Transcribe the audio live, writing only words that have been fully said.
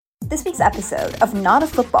This week's episode of Not a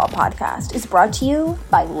Football Podcast is brought to you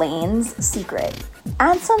by Lane's Secret.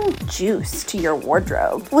 Add some juice to your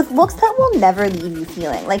wardrobe with looks that will never leave you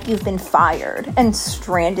feeling like you've been fired and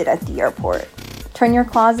stranded at the airport. Turn your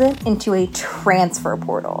closet into a transfer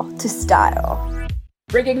portal to style.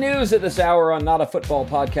 Breaking news at this hour on Not a Football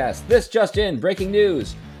Podcast. This just in, breaking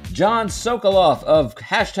news. John Sokoloff of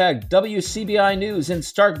hashtag WCBI News in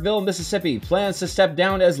Starkville, Mississippi plans to step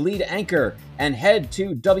down as lead anchor and head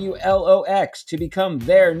to WLOX to become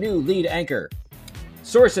their new lead anchor.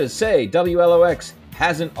 Sources say WLOX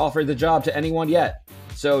hasn't offered the job to anyone yet,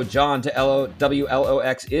 so John to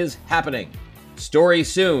WLOX is happening. Story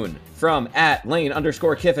soon from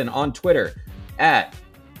 @Lane_Kiffin on Twitter at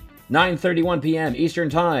 9:31 p.m. Eastern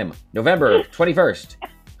Time, November 21st,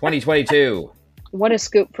 2022. What a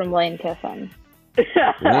scoop from Lane Kiffin.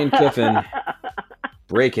 Lane Kiffin,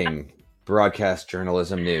 breaking broadcast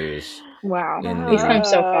journalism news. Wow. He's come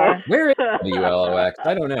so far. Where is WLOX?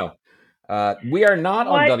 I don't know. We are not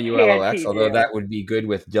on WLOX, although that would be good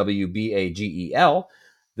with WBAGEL.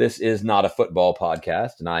 This is Not a Football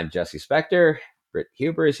Podcast, and I'm Jesse Spector. Britt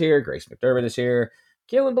Huber is here. Grace McDermott is here.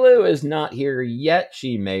 Keelan Blue is not here yet.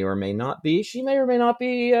 She may or may not be. She may or may not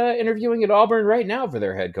be interviewing at Auburn right now for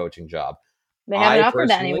their head coaching job. They haven't offered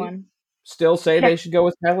to anyone. Still say they should go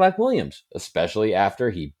with Cadillac Williams, especially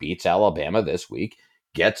after he beats Alabama this week,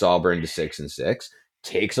 gets Auburn to 6-6,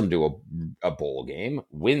 takes them to a bowl game,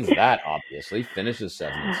 wins that, obviously, finishes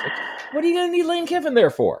 7-6. What are you going to need Lane Kiffin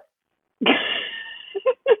there for?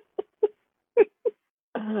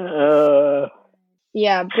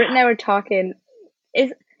 Yeah, Britt and I were talking.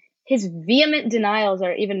 His vehement denials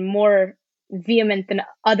are even more vehement than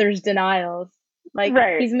others' denials. Like,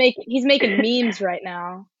 right. He's making memes right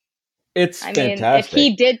now. It's fantastic. If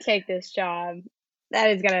he did take this job, that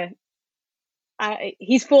is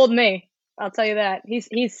he's fooled me. I'll tell you that. He's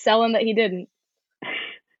selling that he didn't.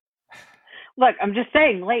 Look, I'm just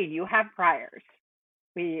saying, Lane, you have priors.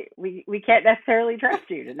 We can't necessarily trust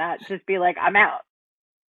you to not just be like, I'm out.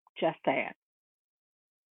 Just saying.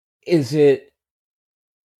 Is it?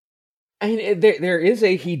 I mean, there is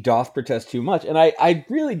a he doth protest too much, and I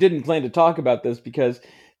really didn't plan to talk about this because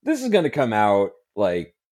this is going to come out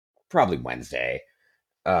like probably Wednesday.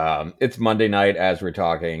 It's Monday night as we're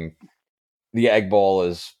talking. The Egg Bowl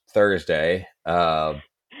is Thursday. The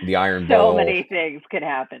Iron Bowl. So many things could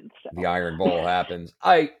happen. So. The Iron Bowl happens.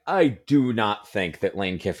 I do not think that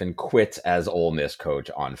Lane Kiffin quits as Ole Miss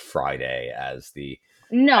coach on Friday, as the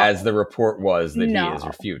report was that he is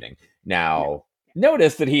refuting. Now.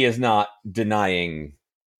 Notice that he is not denying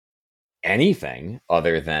anything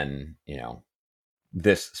other than,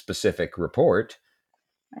 this specific report.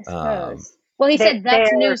 I suppose. Well, he said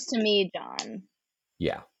that's news to me, John.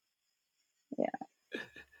 Yeah. Yeah.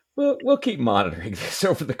 We'll keep monitoring this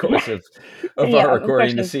over the course of our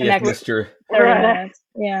recording to see if Mr.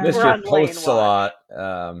 posts a lot.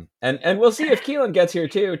 And we'll see if Keelan gets here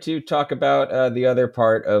too to talk about the other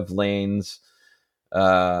part of Lane's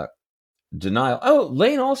denial. Oh,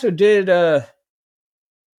 Lane also did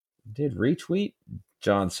retweet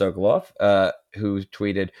John Sokoloff, who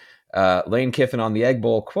tweeted, Lane Kiffin on the Egg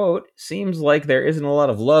Bowl, quote, seems like there isn't a lot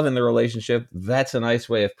of love in the relationship. That's a nice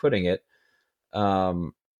way of putting it.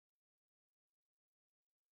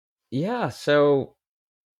 Yeah, so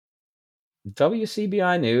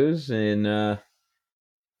WCBI News in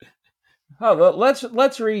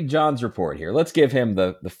let's read John's report here. Let's give him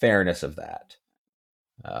the fairness of that.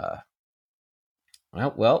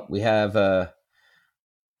 Well, we have, I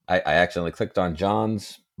accidentally clicked on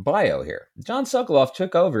John's bio here. John Sokoloff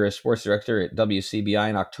took over as sports director at WCBI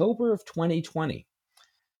in October of 2020.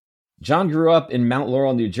 John grew up in Mount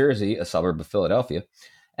Laurel, New Jersey, a suburb of Philadelphia,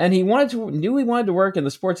 and he knew he wanted to work in the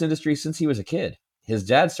sports industry since he was a kid. His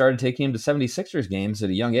dad started taking him to 76ers games at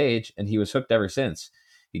a young age, and he was hooked ever since.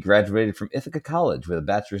 He graduated from Ithaca College with a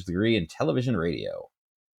bachelor's degree in television radio.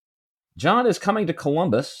 John is coming to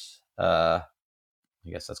Columbus, I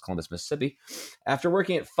guess that's Columbus, Mississippi, after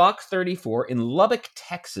working at Fox 34 in Lubbock,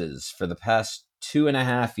 Texas for the past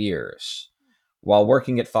 2.5 years. While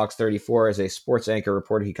working at Fox 34 as a sports anchor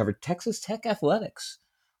reporter, he covered Texas Tech athletics,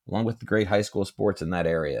 along with the great high school sports in that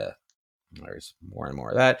area. There's more and more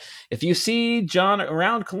of that. If you see John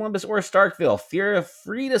around Columbus or Starkville, feel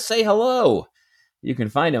free to say hello. You can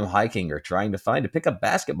find him hiking or trying to find a pickup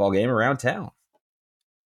basketball game around town.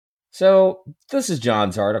 So, this is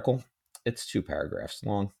John's article. It's 2 paragraphs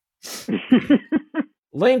long.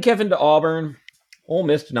 Lane Kiffin to Auburn. Ole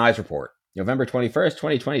Miss denies report. November 21st,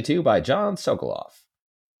 2022 by John Sokoloff.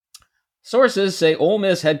 Sources say Ole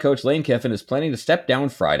Miss head coach Lane Kiffin is planning to step down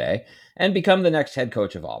Friday and become the next head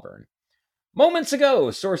coach of Auburn. Moments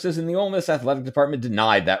ago, sources in the Ole Miss athletic department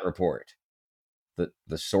denied that report.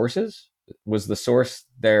 The sources? Was the source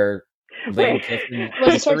there Lane Kiffin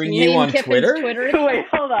answering you on Twitter? Wait,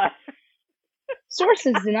 hold on.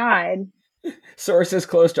 Sources denied. Sources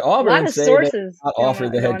close to Auburn say they will not offer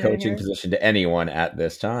the head coaching here. position to anyone at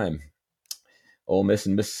this time. Ole Miss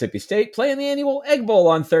and Mississippi State play in the annual Egg Bowl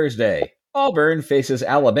on Thursday. Auburn faces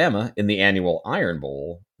Alabama in the annual Iron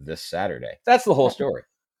Bowl this Saturday. That's the whole story.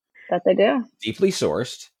 That they do. Deeply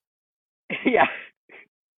sourced. Yeah.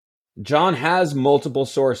 John has multiple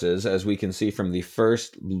sources, as we can see from the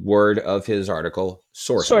first word of his article.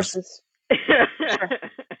 Sources. Sure.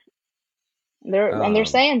 They're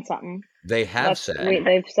saying something. They have said.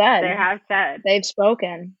 They've said. They have said. They've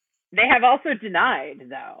spoken. They have also denied,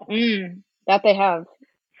 though. That they have.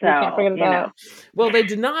 So, you can't forget about it. Well, they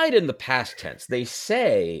denied in the past tense. They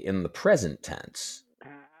say in the present tense.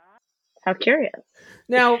 How curious.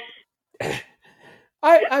 Now,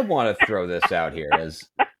 I want to throw this out here as...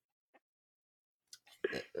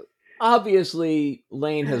 Obviously,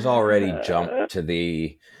 Lane has already jumped to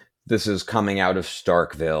this is coming out of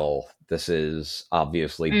Starkville. This is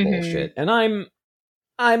obviously bullshit. And I'm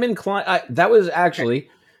inclined... that was actually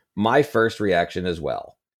my first reaction as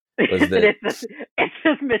well. Was that it's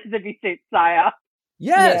just Mississippi State psyop.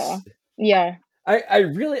 Yes. Yeah. I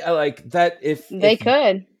really like that if they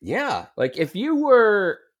could. Yeah. Like if you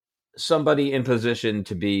were somebody in position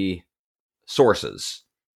to be sources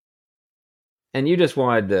and you just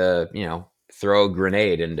wanted to, throw a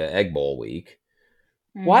grenade into Egg Bowl week,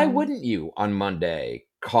 why wouldn't you on Monday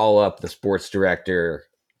call up the sports director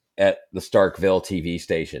at the Starkville TV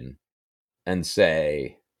station and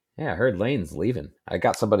say, yeah, I heard Lane's leaving. I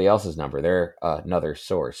got somebody else's number. They're another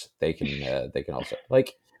source. They can also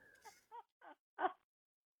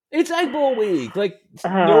it's Egg Bowl week. Like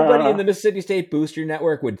nobody in the Mississippi State Booster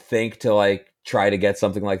Network would think to try to get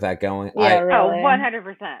something like that going. Yeah, really.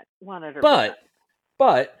 100%. 100%.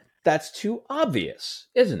 But that's too obvious,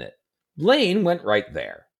 isn't it? Lane went right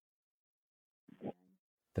there.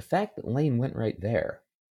 The fact that Lane went right there,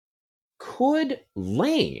 could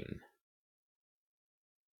Lane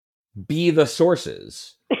be the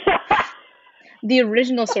sources? The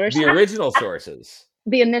original sources. The original sources.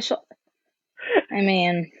 The initial. I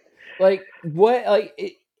mean, what?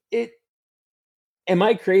 It. Am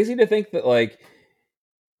I crazy to think that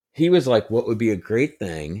he was like, what would be a great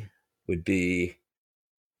thing would be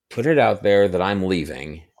put it out there that I'm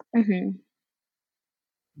leaving.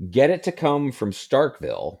 Get it to come from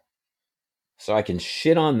Starkville, so I can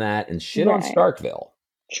shit on that and shit on Starkville.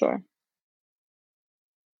 Sure.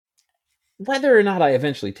 Whether or not I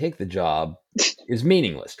eventually take the job is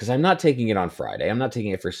meaningless because I'm not taking it on Friday. I'm not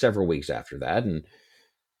taking it for several weeks after that. And,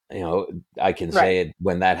 I can say it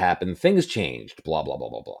when that happened, things changed, blah, blah, blah,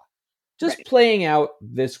 blah, blah. Just playing out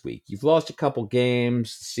this week. You've lost a couple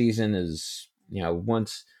games. The season is,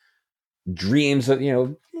 once dreams of,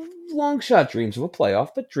 long shot dreams of a playoff,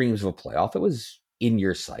 but dreams of a playoff. It was in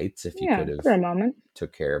your sights if you could have for a moment.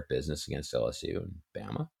 Took care of business against LSU and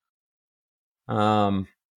Bama.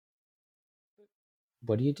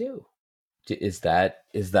 What do you do? Is that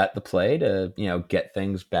the play to get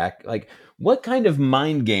things back? What kind of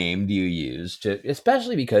mind game do you use to,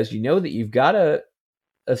 especially because that you've got a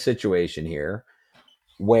situation here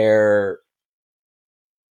where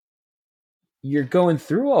you're going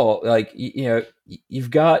through all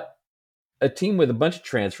you've got a team with a bunch of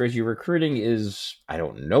transfers. Your recruiting is, I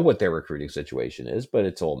don't know what their recruiting situation is, but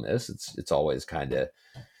it's Ole Miss. It's always kind of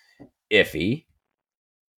iffy.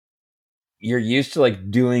 You're used to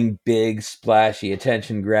doing big, splashy,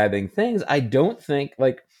 attention grabbing things. I don't think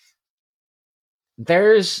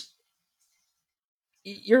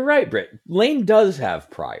you're right, Britt. Lane does have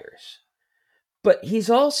priors, but he's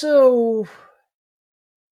also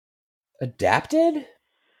adapted.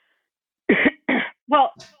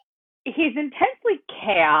 Well, he's intensely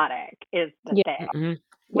chaotic is the thing,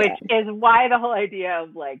 which is why the whole idea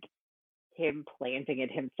of him planting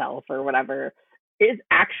it himself or whatever is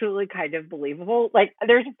actually kind of believable.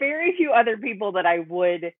 There's very few other people that I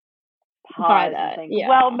would pause and think,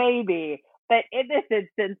 well, maybe. But in this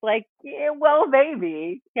instance, well,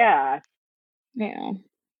 maybe. Yeah. Yeah.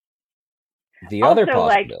 The other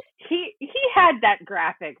possibility. He had that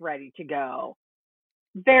graphic ready to go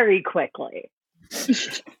very quickly.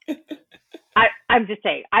 I'm just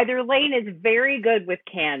saying, either Lane is very good with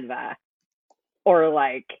Canva or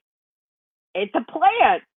it's a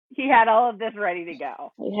plan. He had all of this ready to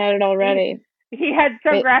go. He had it all ready. He had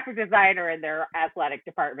some graphic designer in their athletic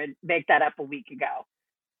department make that up a week ago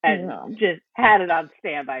and just had it on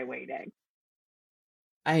standby waiting.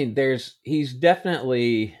 He's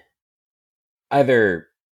definitely either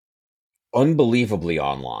unbelievably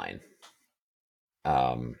online.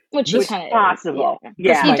 Which kind of possible.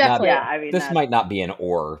 Yeah. This might not be an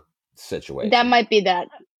or situation. That might be that.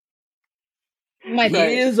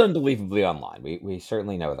 He is unbelievably online. We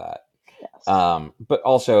certainly know that. Yes. But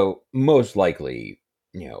also most likely,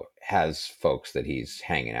 has folks that he's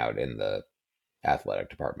hanging out in the athletic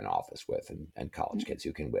department office with and college kids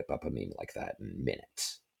who can whip up a meme like that in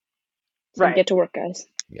minutes. So get to work, guys.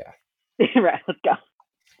 Yeah. Right, let's go.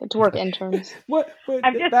 Get to work, interns.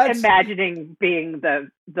 I'm just imagining being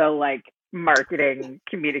the like marketing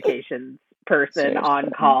communications person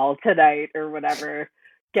on call tonight or whatever,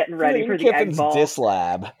 getting ready for the Egg Bowl. Diss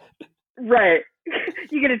lab. Right.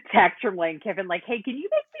 You get a text from Lane Kiffin like, "Hey, can you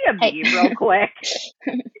make me a meme real quick?"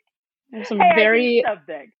 There's some very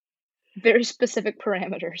specific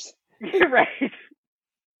parameters. Right.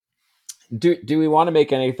 Do we want to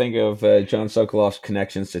make anything of John Sokolov's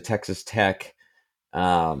connections to Texas Tech,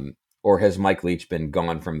 or has Mike Leach been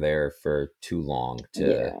gone from there for too long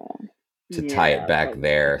to tie it back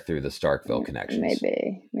there through the Starkville connections?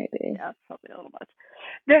 Maybe. Yeah, that's probably a little much.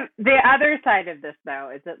 The other side of this,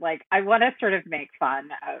 though, is that like I want to sort of make fun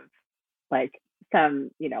of like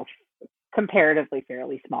some comparatively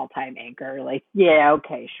fairly small time anchor. Like, yeah,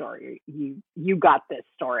 okay, sure, you got this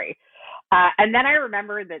story. And then I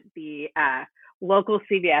remember that the local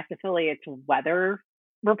CBS affiliate's weather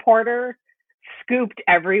reporter scooped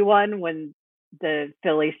everyone when the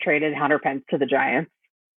Phillies traded Hunter Pence to the Giants.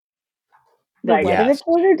 The weather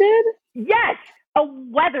reporter did? Yes, a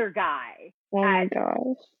weather guy. Oh my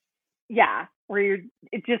gosh. Yeah, where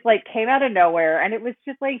it just like came out of nowhere, and it was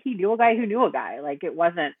just like he knew a guy who knew a guy. Like it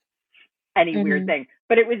wasn't any weird thing,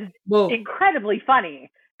 but it was incredibly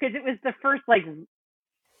funny because it was the first like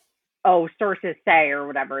sources say or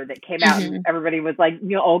whatever that came out, and everybody was like,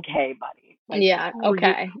 okay, buddy. Like,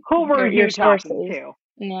 who were you talking to?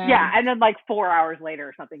 Yeah, and then like 4 hours later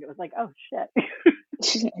or something, it was like, oh shit.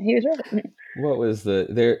 He was right. What was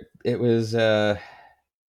it was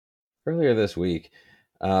earlier this week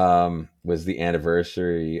was the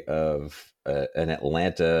anniversary of an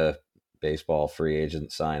Atlanta baseball free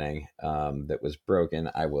agent signing that was broken.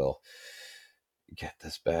 I will get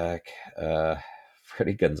this back.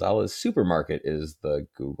 Freddie Gonzalez Supermarket is the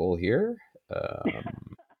Google here.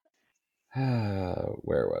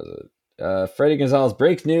 Where was it? Freddie Gonzalez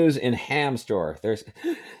breaks news in ham store. There's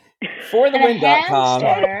forthewin.com.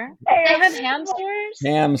 They have ham stores?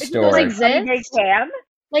 Ham store. Those exist? Ham?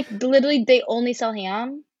 Like literally they only sell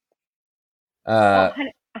ham?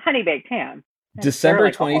 Honey baked ham.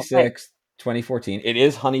 December 26th, 2014. It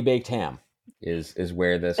is honey baked ham is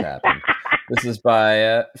where this happened. This is by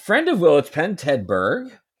a friend of Willits Penn, Ted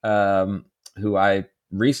Berg, who I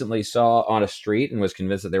recently saw on a street and was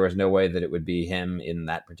convinced that there was no way that it would be him in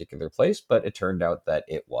that particular place, but it turned out that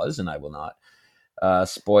it was, and I will not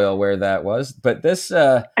spoil where that was. But this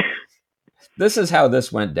is how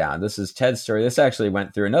this went down. This is Ted's story. This actually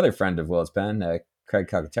went through another friend of Willits Penn, Craig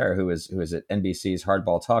Calcaterra, who was at NBC's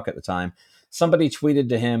Hardball Talk at the time. Somebody tweeted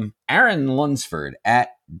to him, Aaron Lunsford at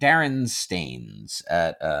Darren Staines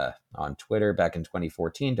on Twitter back in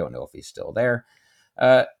 2014. Don't know if he's still there.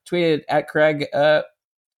 Tweeted at Craig,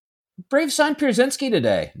 Braves signed Pierzynski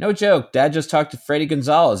today. No joke. Dad just talked to Freddie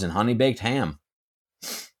Gonzalez in honey baked ham.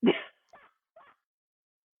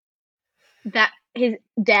 That his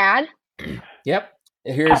dad? Yep.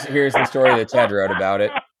 Here's the story that Ted wrote about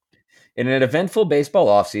it. In an eventful baseball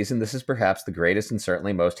offseason, this is perhaps the greatest and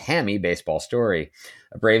certainly most hammy baseball story.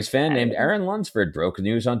 A Braves fan named Aaron Lunsford broke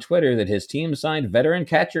news on Twitter that his team signed veteran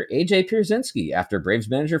catcher A.J. Pierzynski after Braves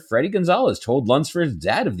manager Freddie Gonzalez told Lunsford's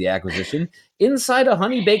dad of the acquisition inside a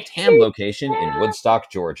honey-baked ham location in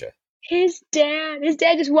Woodstock, Georgia. His dad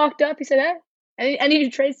just walked up. He said, hey, I need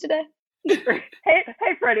your trades today.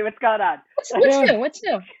 hey, Freddie, what's going on? What's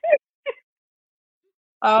new?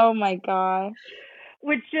 Oh, my gosh.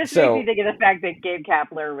 Which just makes me think of the fact that Gabe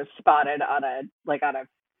Kapler was spotted on a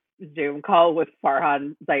Zoom call with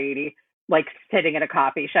Farhan Zaidi, like sitting in a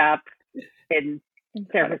coffee shop in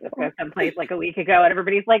San Francisco someplace like a week ago, and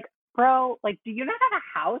everybody's like, "Bro, like, do you not have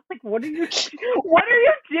a house? Like, what are you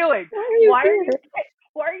doing? Why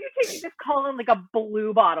are you taking this call in like a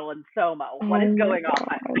blue bottle in Soma? What is going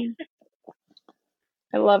on?"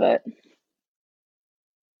 I love it.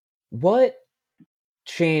 What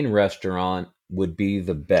chain restaurant would be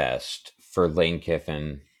the best for Lane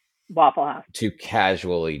Kiffin? Waffle House. To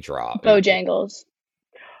casually drop. Bojangles.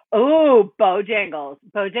 Oh, Bojangles.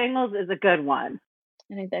 Bojangles is a good one.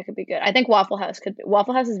 I think that could be good. I think Waffle House could be.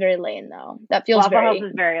 Waffle House is very Lane, though. That feels Waffle House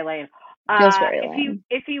is very Lane. Feels very Lane.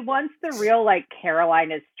 If he wants the real, like,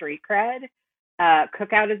 Carolina's street cred,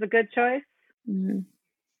 Cookout is a good choice. Mm-hmm.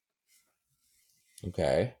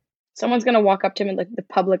 Okay. Someone's gonna walk up to him in like the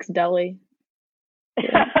Publix deli.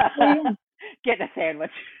 Getting a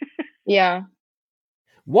sandwich. Yeah.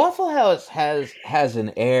 Waffle House has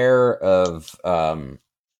an air of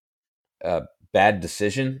bad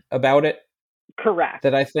decision about it. Correct.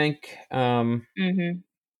 That I think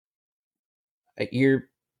you're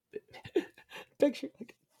picture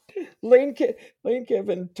Lane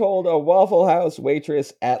Kiffin told a Waffle House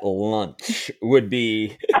waitress at lunch would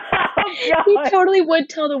be. He totally would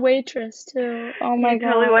tell the waitress too. Oh my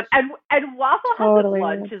god. Totally would. And Waffle House at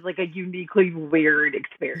lunch is like a uniquely weird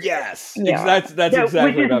experience. Yes. Yeah. That's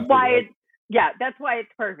exactly what I'm thinking. That's why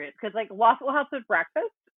it's perfect. Because like Waffle House at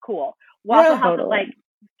breakfast, cool. Waffle House at like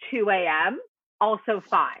 2 a.m., also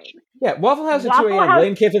fine. Yeah, Waffle House at 2 a.m.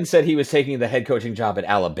 Lane Kiffin said he was taking the head coaching job at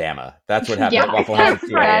Alabama. That's what happened at Waffle House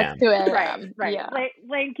at 2 a.m. Right. Yeah.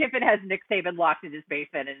 Lane Kiffin has Nick Saban locked in his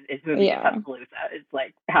basement and is moving to Tuscaloosa. It's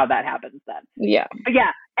like how that happens then. Yeah. But yeah,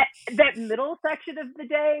 that middle section of the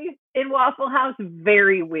day in Waffle House,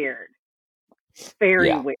 very weird.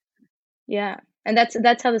 Very weird. Yeah. And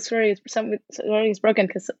that's how the story is broken,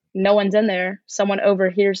 because no one's in there. Someone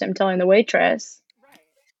overhears him telling the waitress.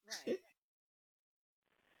 Right.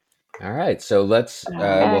 All right, so let's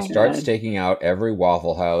we'll start staking out every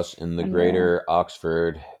Waffle House in the greater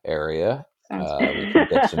Oxford area. We can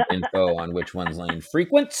get some info on which ones Lane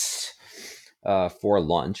frequents for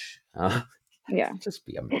lunch. Just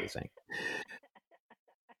be amazing.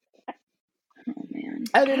 Oh man,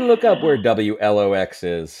 I didn't look up where WLOX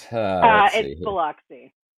is. It's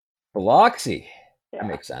Biloxi. Biloxi. Yeah. That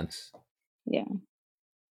makes sense. Yeah.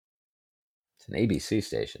 It's an ABC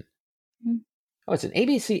station. Oh, it's an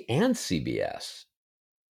ABC and CBS.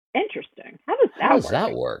 Interesting. How does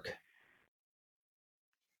that work?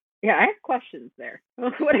 Yeah, I have questions there.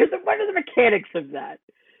 What are the mechanics of that?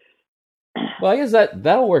 Well, I guess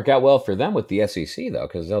that'll work out well for them with the SEC though,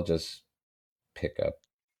 because they'll just pick up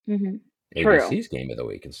ABC's game of the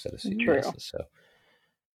week instead of CBS's. True. So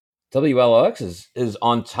WLOX is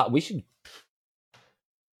on top.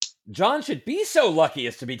 John should be so lucky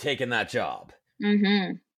as to be taking that job.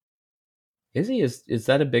 Mm-hmm. Is he? Is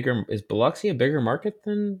Biloxi a bigger market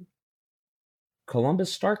than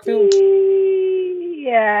Columbus, Starkville?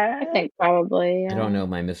 Yeah, I think probably. I don't know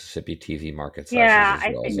my Mississippi TV market sizes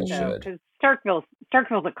as well as I so, should. Because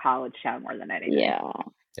Starkville's a college town more than anything. Yeah.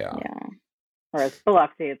 Whereas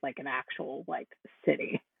Biloxi is like an actual like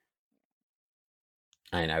city.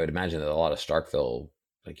 I would imagine that a lot of Starkville,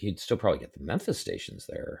 like you'd still probably get the Memphis stations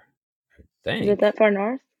there. I think. Is it that far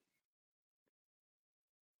north?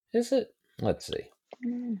 Is it? Let's see.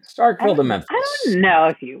 Starkville to Memphis. I don't know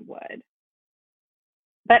if you would.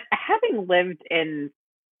 But having lived in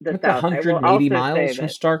the South, 180 miles from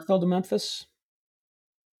Starkville to Memphis?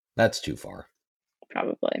 That's too far.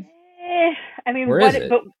 Probably. I mean, where is it?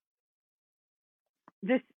 But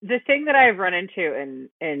the thing that I've run into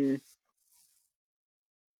in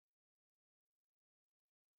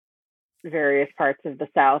various parts of the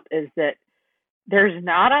South is that there's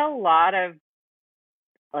not a lot of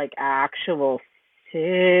like actual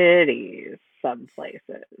cities some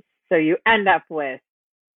places. So you end up with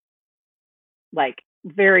like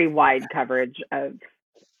very wide coverage of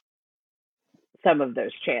some of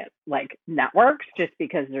those networks, just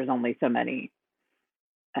because there's only so many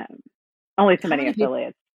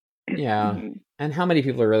affiliates. Yeah. And how many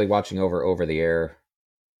people are really watching over the air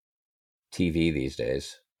TV these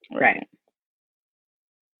days? Right.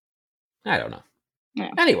 I don't know.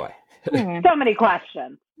 Yeah. Anyway. So many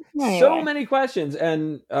questions. So many questions.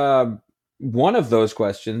 And one of those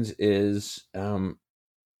questions is the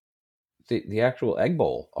actual Egg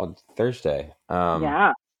Bowl on Thursday.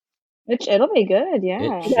 Yeah. Which it'll be good, yeah.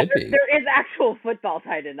 It should be. There is actual football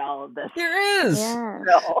tied into all of this. There is. Yeah.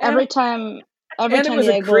 So. Every time it was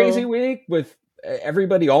a crazy week with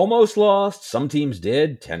everybody almost lost. Some teams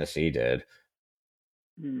did. Tennessee did.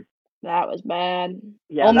 That was bad.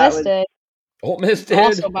 Yeah, Ole Miss did. Ole Miss did.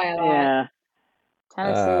 Also by a lot. Yeah.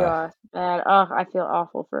 Tennessee lost. Bad. Oh, I feel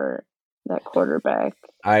awful for that quarterback.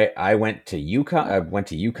 I went to UConn. I went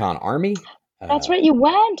to UConn Army. That's right, you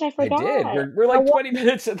went. I forgot. I did. We're like 20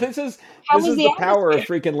 minutes. This is the power of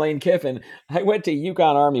freaking Lane Kiffin. I went to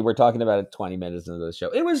UConn Army. We're talking about it 20 minutes into the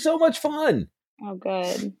show. It was so much fun. Oh,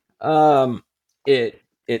 good.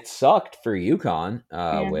 It sucked for UConn,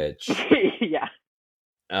 which yeah,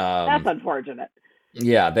 that's unfortunate.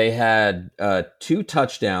 Yeah, they had 2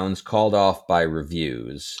 touchdowns called off by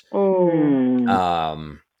reviews.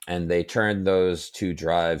 And they turned those 2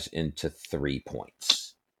 drives into 3 points.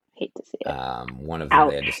 Hate to see it. One of them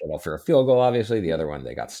they had to settle for a field goal, obviously. The other one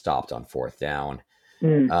they got stopped on 4th down.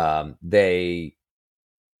 They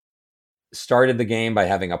started the game by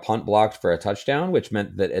having a punt blocked for a touchdown, which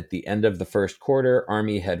meant that at the end of the first quarter,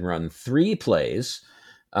 Army had run 3 plays.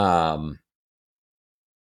 They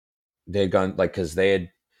had gone because they had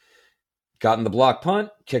gotten the block punt,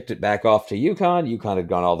 kicked it back off to UConn. UConn had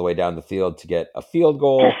gone all the way down the field to get a field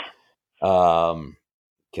goal.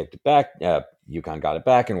 Kicked it back. UConn got it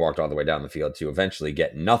back and walked all the way down the field to eventually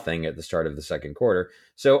get nothing at the start of the second quarter.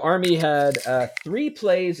 So Army had 3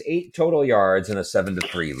 plays, 8 total yards, and a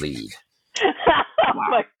 7-3 lead. Oh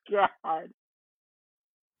my God.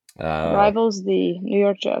 Rivals the New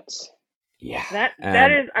York Jets. Yeah.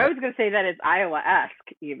 That is, I was going to say that is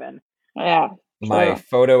Iowa-esque even. Yeah. My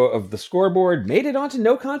photo of the scoreboard made it onto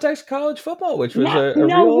No Context College Football, which was a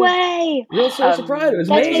real source of pride. It was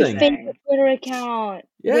amazing. That's my favorite Twitter account.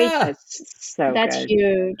 Yeah. That's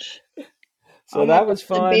huge. So that was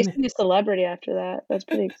fun. Basically a celebrity after that. That's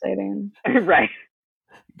pretty exciting. Right.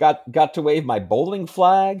 Got to wave my bowling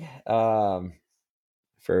flag for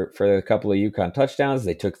a couple of UConn touchdowns.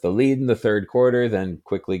 They took the lead in the third quarter, then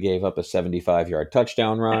quickly gave up a 75-yard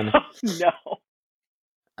touchdown run. Oh, no.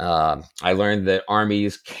 I learned that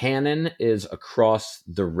Army's cannon is across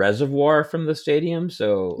the reservoir from the stadium.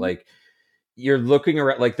 So, you're looking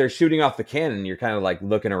around, they're shooting off the cannon. You're kind of,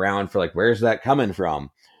 looking around for, where's that coming from?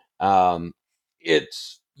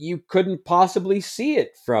 You couldn't possibly see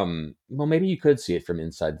it from, well, maybe you could see it from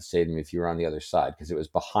inside the stadium if you were on the other side, because it was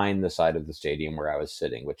behind the side of the stadium where I was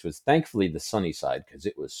sitting, which was thankfully the sunny side because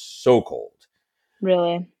it was so cold.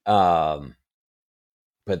 Really?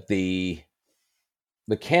 But the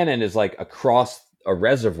cannon is across a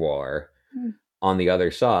reservoir on the other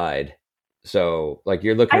side. So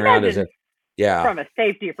you're looking around as if, from a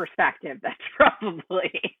safety perspective, that's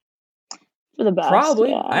probably for the best. Probably.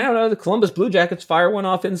 Yeah. I don't know. The Columbus Blue Jackets fire one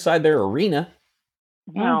off inside their arena.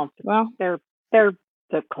 Well, they're the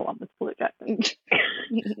Columbus Blue Jackets.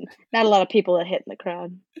 Not a lot of people that hit in the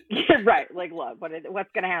crowd. Right. Look, what's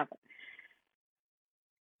going to happen?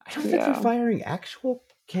 I don't think they're firing actual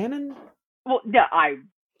cannon. Well, no, I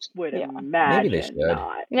would imagine maybe they should.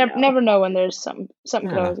 Not. You never know when there's something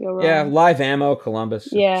could always go wrong. Yeah, live ammo, Columbus.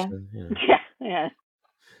 Yeah. Yeah.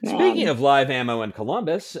 Speaking of live ammo in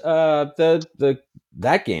Columbus,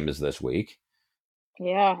 that game is this week.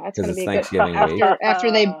 Yeah, that's going to be Thanksgiving good.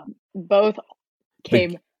 After they both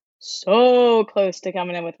came so close to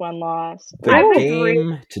coming in with one loss. The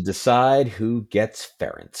game to decide who gets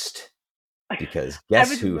ferenced. Because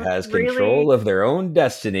guess who has control of their own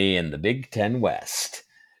destiny in the Big Ten West?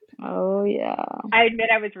 Oh, yeah. I admit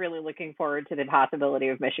I was really looking forward to the possibility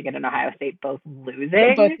of Michigan and Ohio State both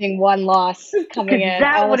losing. Both being one loss coming in.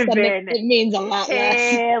 That would have been it means a lot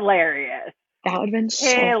less. Hilarious. That would have been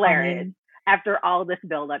so hilarious. Funny. After all this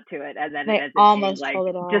build up to it, and then they almost pulled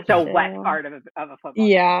it off, just a wet part of a football.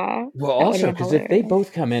 Yeah. Well, also because if they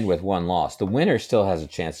both come in with one loss, the winner still has a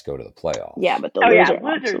chance to go to the playoffs. Yeah, but the loser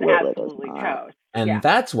absolutely toast. And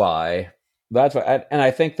that's why, and I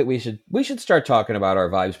think that we should start talking about our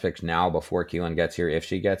vibes picks now before Keelan gets here, if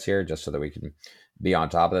she gets here, just so that we can be on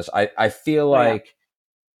top of this. I feel like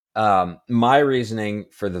my reasoning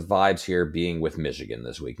for the vibes here being with Michigan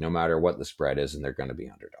this week, no matter what the spread is, and they're going to be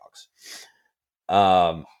underdogs.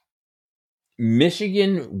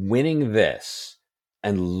 Michigan winning this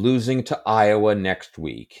and losing to Iowa next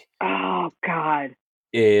week. Oh God.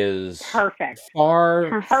 Is perfect.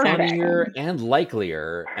 Far funnier and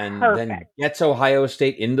likelier, and then gets Ohio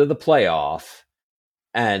State into the playoff,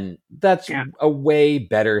 and that's a way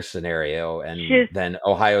better scenario than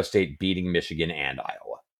Ohio State beating Michigan and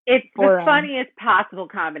Iowa. It's the funniest possible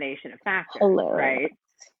combination of factors, right?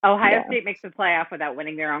 Ohio State makes the playoff without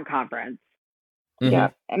winning their own conference. Mm-hmm. Yeah,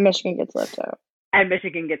 and Michigan gets left out. And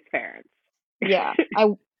Michigan gets parents. Yeah,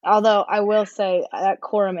 although I will say that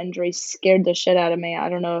Corum injury scared the shit out of me. I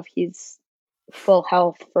don't know if he's full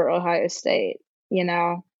health for Ohio State,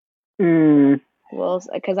 Well,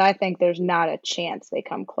 because I think there's not a chance they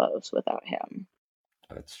come close without him.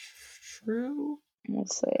 That's true. We'll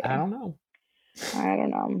see. I don't know. I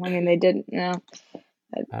mean, they didn't. I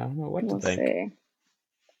don't know what to think. See.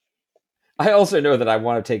 I also know that I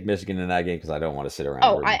want to take Michigan in that game because I don't want to sit around.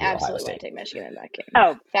 Oh, I absolutely want to take Michigan in that game.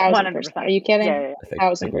 Oh, 1,000%. Are you kidding? Yeah.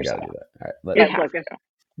 I think we got to do that. All right.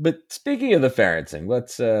 But speaking of the ferencing,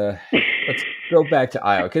 let's go back to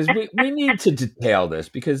Iowa because we need to detail this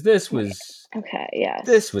because this was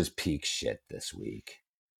this was peak shit this week.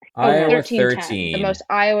 Iowa 13, the most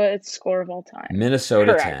Iowa score of all time.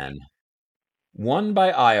 Minnesota 10, won by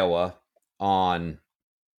Iowa on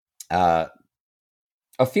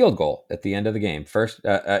a field goal at the end of the game. First,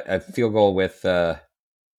 a field goal with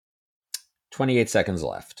 28 seconds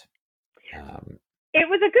left. It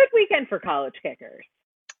was a good weekend for college kickers.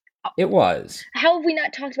 It was. How have we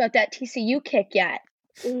not talked about that TCU kick yet?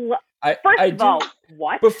 First of all,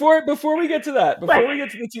 what? Before we get to that, before we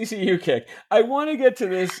get to the TCU kick, I want to get to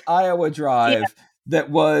this Iowa drive that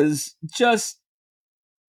was just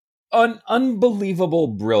an unbelievable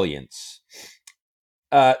brilliance.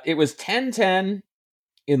 It was 10-10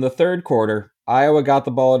 in the third quarter. Iowa got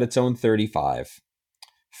the ball at its own 35.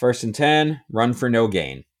 1st and 10, run for no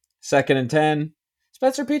gain. 2nd and 10,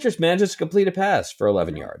 Spencer Petras manages to complete a pass for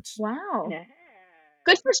 11 yards. Wow. Yeah.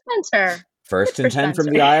 Good for Spencer. 1st and 10 from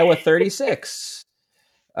the Iowa 36.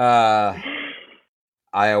 Iowa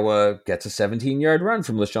gets a 17-yard run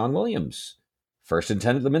from LaShawn Williams. 1st and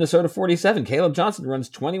 10 at the Minnesota 47. Caleb Johnson runs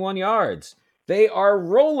 21 yards. They are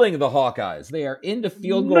rolling the Hawkeyes. They are into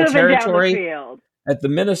field goal territory at the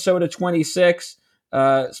Minnesota 26.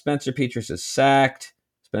 Spencer Petras is sacked.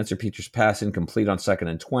 Spencer Petras pass incomplete on 2nd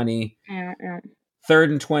and 20.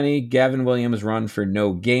 3rd and 20, Gavin Williams run for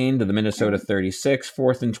no gain to the Minnesota 36.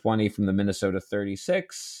 4th and 20 from the Minnesota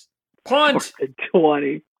 36. Punt! 4th and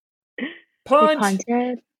 20. Punt!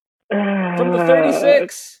 From the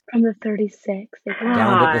 36. From the 36.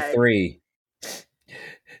 Down to the 3.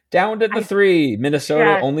 Down to the 3.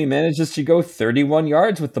 Minnesota only manages to go 31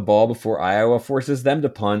 yards with the ball before Iowa forces them to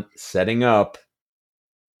punt, setting up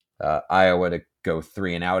Iowa to go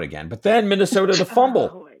 3 and out again. But then Minnesota to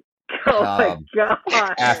fumble. Oh my God.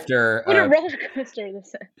 After what a roller coaster this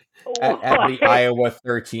is. At the Iowa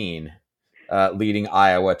 13, leading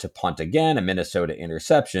Iowa to punt again, a Minnesota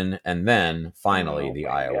interception, and then finally the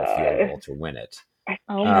Iowa field goal to win it.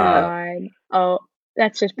 Oh my God. Oh,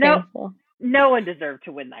 that's just painful. No one deserved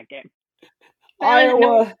to win that game.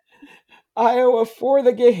 Iowa for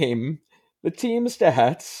the game, the team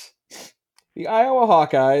stats, the Iowa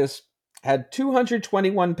Hawkeyes had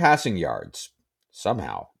 221 passing yards.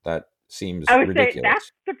 Somehow. That seems ridiculous. Say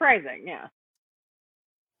that's surprising, yeah.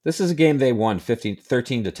 This is a game they won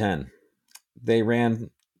 13-10. They ran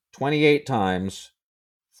 28 times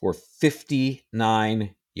for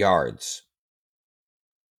 59 yards.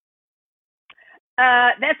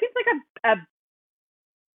 That seems like a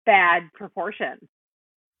bad proportion.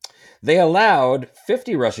 They allowed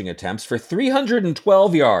 50 rushing attempts for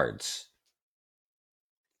 312 yards.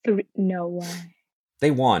 No way.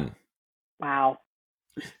 They won. Wow.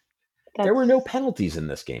 There were no penalties in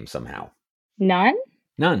this game somehow. None?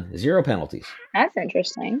 None. 0 penalties. That's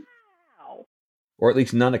interesting. Wow. Or at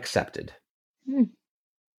least none accepted.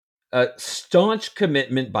 A staunch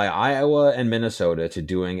commitment by Iowa and Minnesota to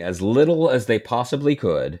doing as little as they possibly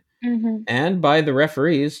could, and by the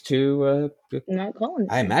referees to not calling.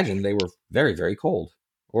 I imagine they were very, very cold.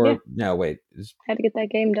 Or no, wait, had to get that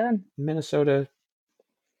game done. Minnesota.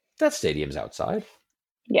 That stadium's outside.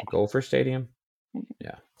 Yeah, Gopher Stadium.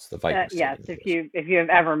 Yeah, it's the Vikings. Yes, if you have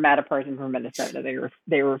ever met a person from Minnesota,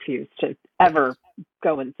 they refuse to ever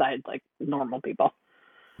go inside like normal people.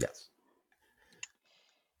 Yes.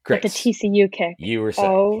 Like a TCU kick. You were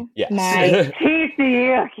saying. Oh, yes. my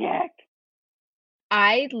TCU kick.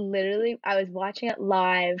 I was watching it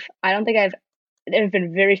live. I don't think there have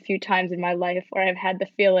been very few times in my life where I've had the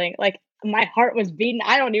feeling like my heart was beating.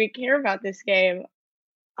 I don't even care about this game.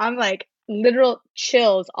 I'm like literal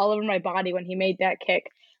chills all over my body when he made that kick.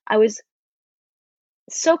 I was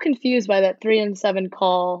so confused by that 3-7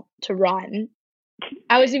 call to run.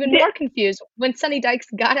 I was even more confused when Sonny Dykes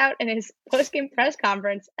got out in his post-game press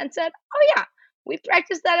conference and said, "Oh yeah, we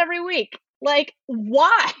practice that every week." Like,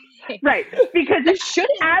 why? Right, because you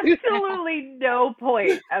shouldn't. Absolutely no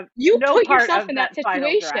point of you no put part yourself of in that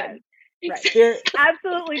situation. Right.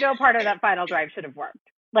 Absolutely no part of that final drive should have worked.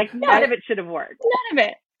 Like none of it should have worked. None of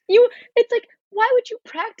it. It's like, why would you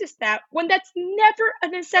practice that when that's never a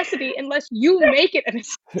necessity unless you make it a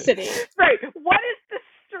necessity? Right. What is the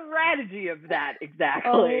strategy of that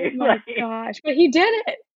exactly? Oh my gosh! But he did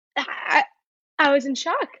it. I was in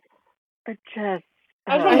shock. That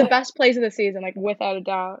was one of the best plays of the season, like without a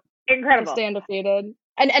doubt. Incredible. To stay undefeated,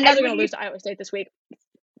 and now they're going to lose to Iowa State this week.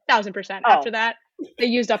 1000%. After that, they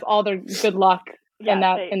used up all their good luck in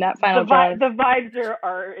that final drive. The vibes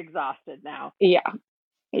are exhausted now. Yeah.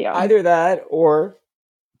 Either that or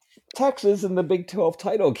Texas in the Big 12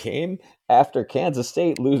 title game after Kansas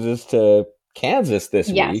State loses to Kansas this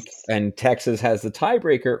week, and Texas has the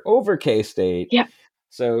tiebreaker over K-State. Yeah.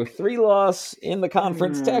 So 3-loss in the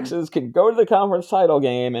conference. Texas can go to the conference title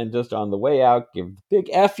game and just on the way out give the big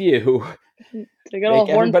F you. Make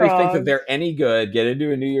everybody think that they're any good. Get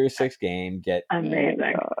into a New Year's Six game. Get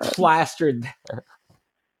amazing plastered there.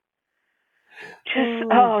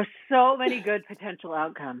 Just so many good potential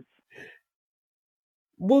outcomes.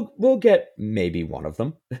 We'll get maybe one of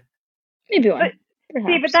them. Maybe one.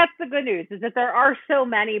 Perhaps. See, but that's the good news, is that there are so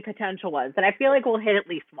many potential ones that I feel like we'll hit at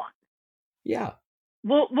least one. Yeah.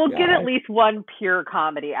 We'll get at least one pure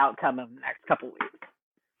comedy outcome in the next couple weeks.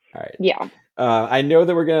 All right. Yeah. I know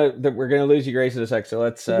that we're gonna lose you, Grace, in a sec. So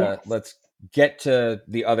let's get to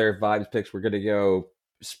the other vibes picks. We're gonna go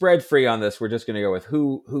spread free on this. We're just gonna go with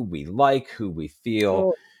who we like, who we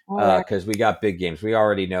feel, because we got big games. We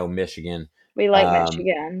already know Michigan. We like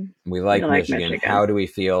Michigan. We like Michigan. How do we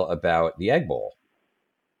feel about the Egg Bowl?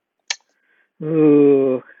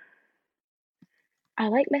 Ooh. I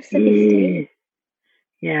like Mississippi State.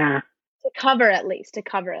 Yeah. To cover at least. I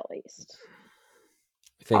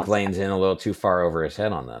think Lane's in a little too far over his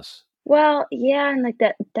head on this. Well, yeah, and like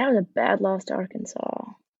that was a bad loss to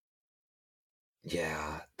Arkansas.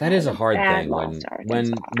 Yeah, that is a hard thing when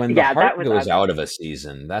the heart goes out of a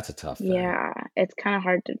season. That's a tough thing. Yeah, it's kind of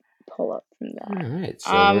hard to pull up from that. All right,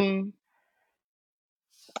 so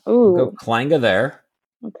we'll go Klanga there.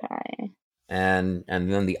 Okay. And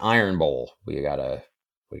then the Iron Bowl we gotta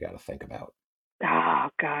think about. Oh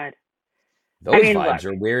God, those vibes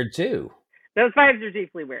are weird too. Those vibes are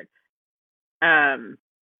deeply weird. I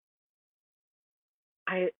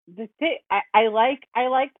like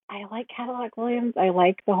Cadillac Williams. I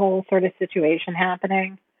like the whole sort of situation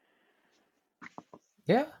happening.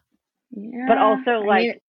 Yeah. But also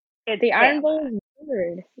it's the Iron Bowl is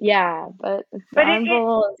weird. Yeah, but the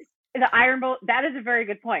Iron Bowl, that is a very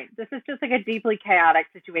good point. This is just like a deeply chaotic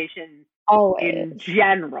situation in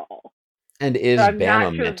general. And is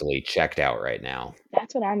Bama mentally checked out right now?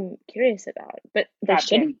 That's what I'm curious about. But they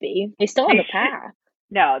shouldn't be. They still have a path.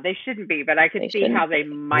 No, they shouldn't be, but I could see how they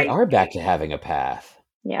might. They are back to having a path.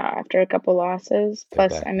 Yeah, after a couple losses.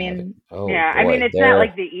 Plus, I mean... it's not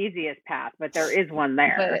like the easiest path, but there is one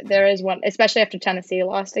there. But there is one, especially after Tennessee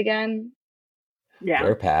lost again. Yeah.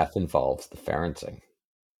 Their path involves the Ferencing.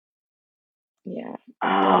 Yeah.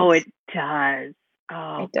 It does.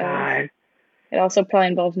 Oh, it does. God. It also probably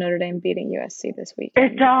involves Notre Dame beating USC this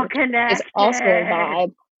weekend. It's all connected. It's also a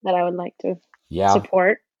vibe that I would like to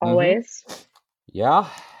support always. Mm-hmm. Yeah.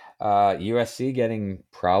 USC getting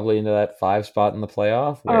probably into that 5 spot in the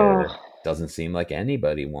playoff where it doesn't seem like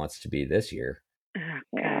anybody wants to be this year.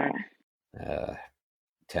 Yeah.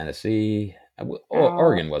 Tennessee.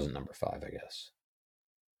 Oregon wasn't number 5, I guess.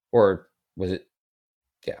 Or was it?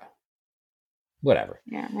 Yeah. Whatever.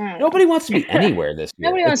 Yeah. Nobody wants to be anywhere this year.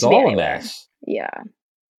 Nobody wants to be anywhere. It's all a mess. Yeah.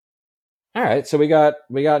 All right. So we got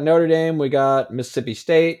Notre Dame. We got Mississippi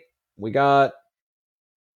State. We got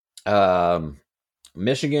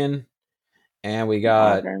Michigan, and we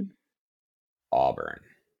got Auburn.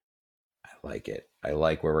 I like it. I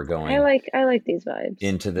like where we're going. I like these vibes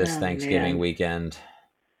into this Thanksgiving weekend.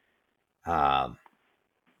 Yeah.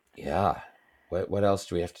 What else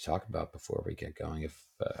do we have to talk about before we get going? If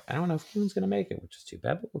I don't know if anyone's going to make it, which is too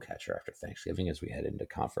bad, but we'll catch her after Thanksgiving as we head into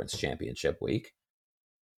Conference Championship Week.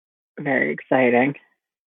 Very exciting.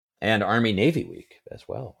 And Army-Navy Week as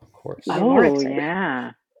well, of course. Oh,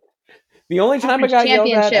 yeah. The only time I got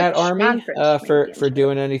yelled at Army for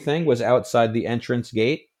doing anything was outside the entrance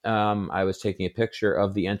gate. I was taking a picture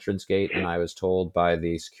of the entrance gate, and I was told by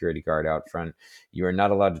the security guard out front, you are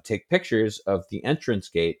not allowed to take pictures of the entrance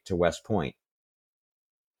gate to West Point.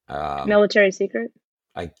 Military secret?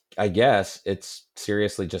 I guess it's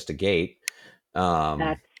seriously just a gate.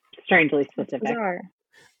 That's strangely specific. Bizarre.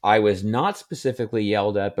 I was not specifically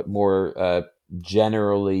yelled at, but more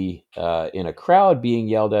generally in a crowd being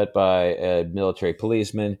yelled at by a military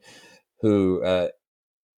policeman who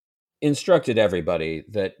instructed everybody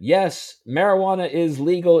that, yes, marijuana is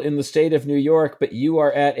legal in the state of New York, but you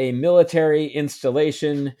are at a military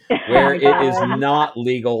installation where it is not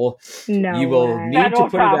legal. No you will need to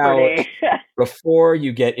put it out before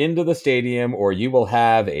you get into the stadium, or you will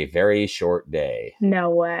have a very short day. No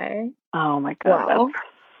way. Oh my God. Wow. That's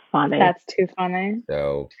funny. That's too funny.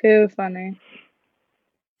 Too funny.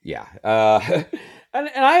 Yeah. And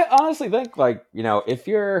I honestly think, like, you know, if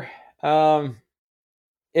you're in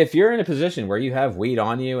a position where you have weed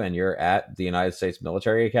on you and you're at the United States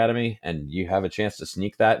Military Academy and you have a chance to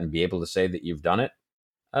sneak that and be able to say that you've done it,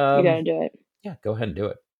 you gotta do it. Yeah, go ahead and do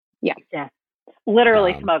it. Yeah.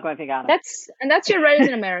 Literally smoke one thing on it. That's your right as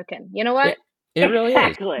an American. You know what? It really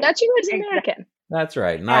is. That's your right as an American. That's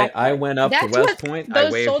right. And I went up to West Point. I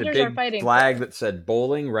waved a big flag that said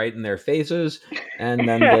bowling right in their faces. And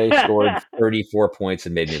then they scored 34 points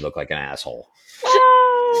and made me look like an asshole.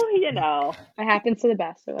 Oh, you know. It happens to the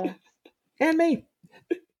best of us. And me.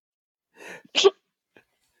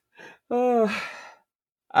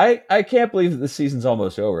 I can't believe that the season's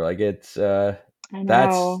almost over. Like, it's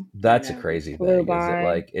that's a crazy thing. Is it,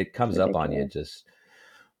 like, it comes up on you just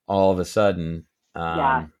all of a sudden.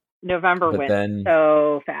 November went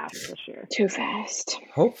so fast this year. Too fast.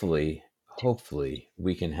 Hopefully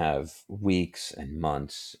we can have weeks and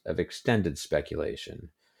months of extended speculation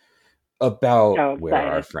about where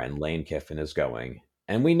our friend Lane Kiffin is going.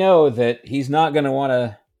 And we know that he's not going to want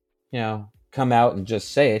to, come out and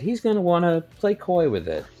just say it. He's going to want to play coy with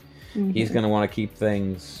it. Mm-hmm. He's going to want to keep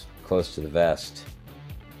things close to the vest.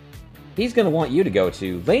 He's going to want you to go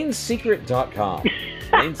to lanesecret.com.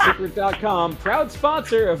 lanesecret.com, proud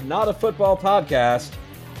sponsor of Not a Football Podcast,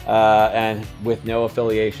 and with no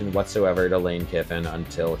affiliation whatsoever to Lane Kiffin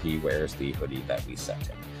until he wears the hoodie that we sent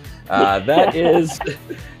him. That is...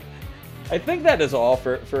 I think that is all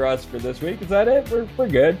for us for this week. Is that it? We're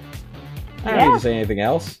good. I don't need to say anything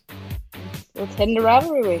else. Let's head into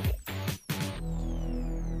rivalry week.